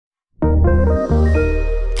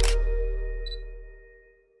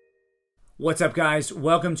What's up, guys?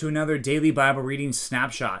 Welcome to another daily Bible reading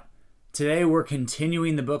snapshot. Today we're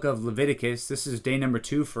continuing the book of Leviticus. This is day number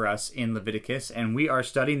 2 for us in Leviticus, and we are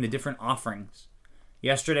studying the different offerings.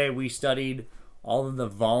 Yesterday we studied all of the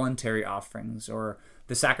voluntary offerings, or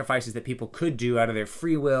the sacrifices that people could do out of their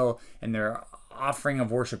free will and their offering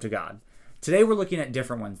of worship to God. Today we're looking at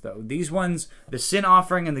different ones, though. These ones, the sin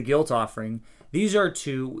offering and the guilt offering, these are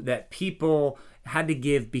two that people had to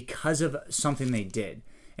give because of something they did.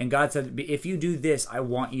 And God said, if you do this, I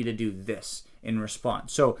want you to do this in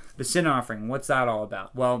response. So the sin offering, what's that all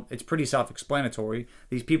about? Well, it's pretty self-explanatory.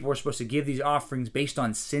 These people were supposed to give these offerings based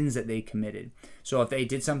on sins that they committed. So if they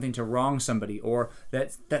did something to wrong somebody or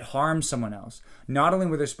that harmed someone else, not only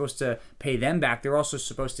were they supposed to pay them back, they were also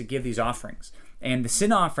supposed to give these offerings. And the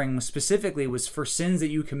sin offering specifically was for sins that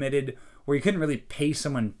you committed where you couldn't really pay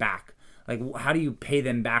someone back. Like, how do you pay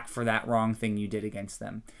them back for that wrong thing you did against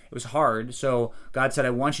them? It was hard. So God said,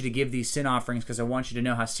 I want you to give these sin offerings because I want you to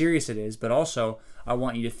know how serious it is, but also I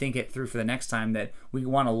want you to think it through for the next time, that we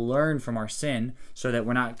want to learn from our sin so that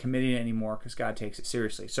we're not committing it anymore because God takes it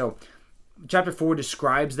seriously. So chapter 4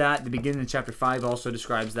 describes that. The beginning of chapter 5 also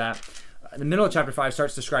describes that. The middle of chapter 5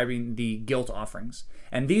 starts describing the guilt offerings.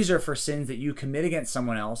 And these are for sins that you commit against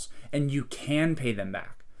someone else and you can pay them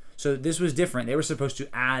back. So this was different. They were supposed to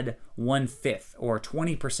add 1/5 or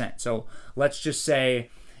 20%. So let's just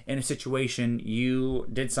say in a situation you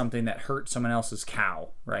did something that hurt someone else's cow,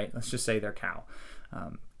 right? Let's just say their cow.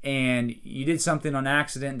 And you did something on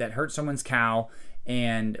accident that hurt someone's cow.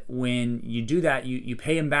 And when you do that, you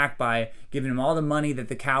pay them back by giving them all the money that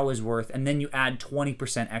the cow is worth. And then you add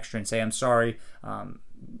 20% extra and say, I'm sorry,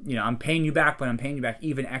 I'm paying you back, but I'm paying you back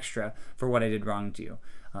even extra for what I did wrong to you.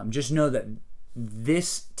 Just know that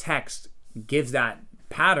this text gives that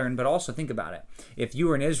pattern, but also think about it. If you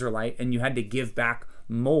were an Israelite and you had to give back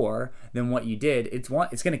more than what you did, it's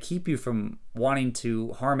going to keep you from wanting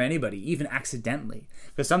to harm anybody, even accidentally.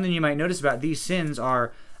 Because something you might notice about these sins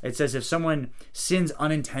are, it says if someone sins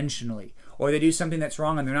unintentionally, or they do something that's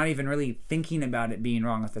wrong and they're not even really thinking about it being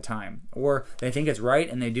wrong at the time, or they think it's right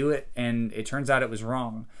and they do it and it turns out it was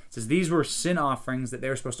wrong. It says these were sin offerings that they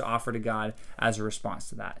were supposed to offer to God as a response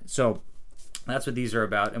to that. So that's what these are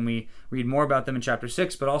about, and we read more about them in chapter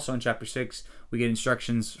 6, but also in chapter 6 we get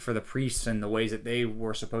instructions for the priests and the ways that they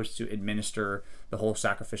were supposed to administer the whole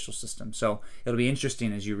sacrificial system. So it'll be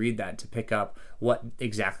interesting as you read that to pick up what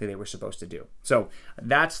exactly they were supposed to do. So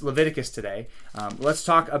that's Leviticus today. Let's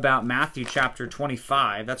talk about Matthew chapter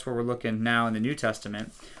 25. That's where we're looking now in the New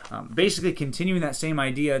Testament. Basically continuing that same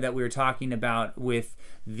idea that we were talking about with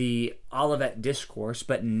the Olivet Discourse,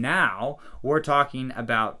 but now we're talking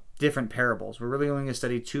about different parables. We're really only going to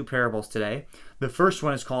study 2 parables today. The first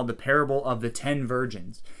one is called the parable of the 10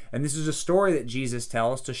 virgins. And this is a story that Jesus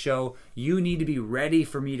tells to show you need to be ready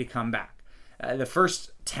for me to come back. The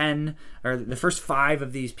first 10, or the first 5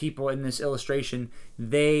 of these people in this illustration,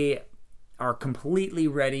 they are completely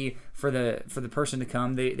ready for the person to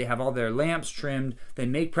come. They have all their lamps trimmed, they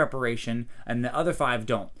make preparation, and the other 5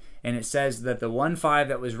 don't. And it says that the 5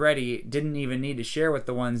 that was ready didn't even need to share with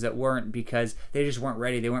the ones that weren't because they just weren't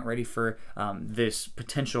ready. They weren't ready for this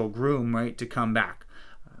potential groom, right, to come back.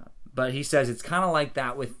 But he says it's kind of like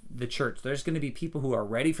that with the church. There's going to be people who are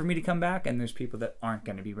ready for me to come back, and there's people that aren't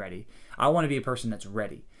going to be ready. I want to be a person that's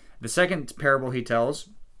ready. The second parable he tells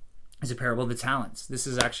is a parable of the talents. This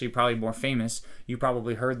is actually probably more famous. You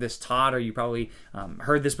probably heard this taught, or you probably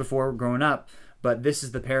heard this before growing up. But this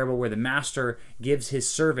is the parable where the master gives his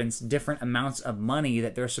servants different amounts of money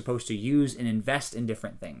that they're supposed to use and invest in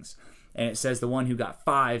different things. And it says the one who got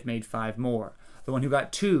 5 made 5 more. The one who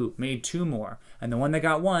got 2 made 2 more. And the one that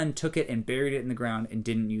got 1 took it and buried it in the ground and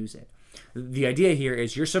didn't use it. The idea here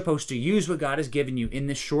is you're supposed to use what God has given you in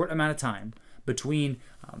this short amount of time between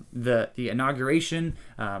the inauguration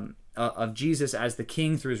of Jesus as the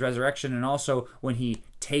king through his resurrection, and also when he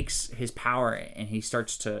takes his power and he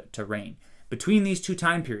starts to reign. Between these 2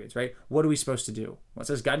 time periods, right, what are we supposed to do? Well, it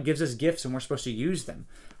says God gives us gifts and we're supposed to use them.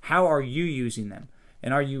 How are you using them?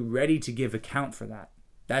 And are you ready to give account for that?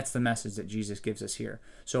 That's the message that Jesus gives us here.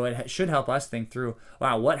 So it should help us think through,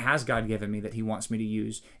 wow, what has God given me that he wants me to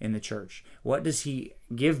use in the church? What does he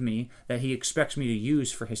give me that he expects me to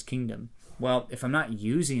use for his kingdom? Well, if I'm not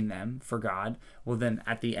using them for God, well then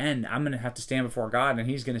at the end, I'm going to have to stand before God and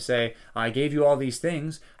he's going to say, I gave you all these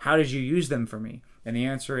things. How did you use them for me? And the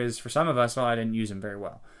answer is, for some of us, well, I didn't use them very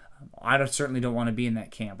well. I certainly don't want to be in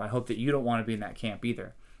that camp. I hope that you don't want to be in that camp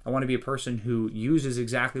either. I want to be a person who uses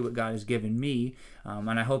exactly what God has given me,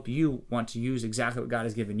 and I hope you want to use exactly what God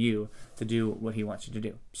has given you to do what he wants you to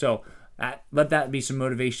do. So Let that be some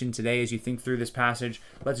motivation today as you think through this passage.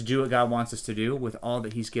 Let's do what God wants us to do with all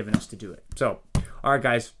that he's given us to do it. So, all right,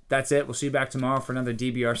 guys, that's it. We'll see you back tomorrow for another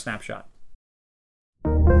DBR Snapshot.